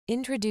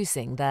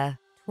Introducing the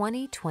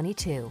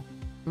 2022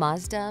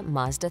 Mazda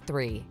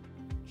Mazda3.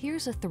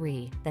 Here's a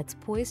 3 that's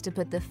poised to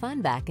put the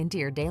fun back into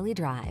your daily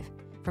drive.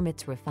 From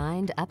its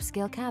refined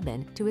upscale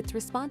cabin to its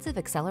responsive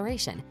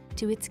acceleration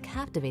to its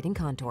captivating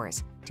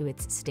contours to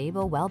its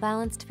stable,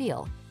 well-balanced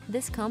feel,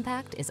 this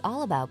compact is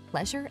all about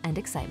pleasure and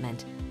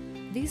excitement.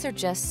 These are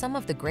just some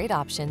of the great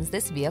options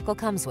this vehicle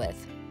comes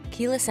with: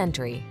 keyless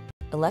entry,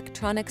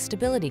 electronic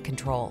stability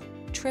control,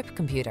 trip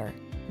computer,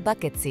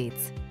 bucket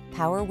seats,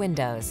 power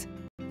windows,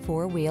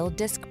 four-wheel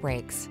disc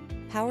brakes,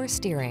 power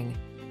steering.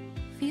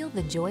 Feel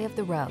the joy of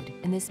the road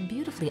in this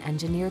beautifully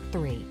engineered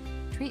 3.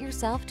 Treat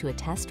yourself to a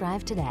test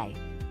drive today.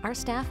 Our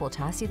staff will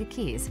toss you the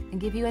keys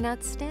and give you an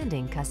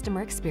outstanding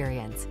customer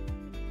experience.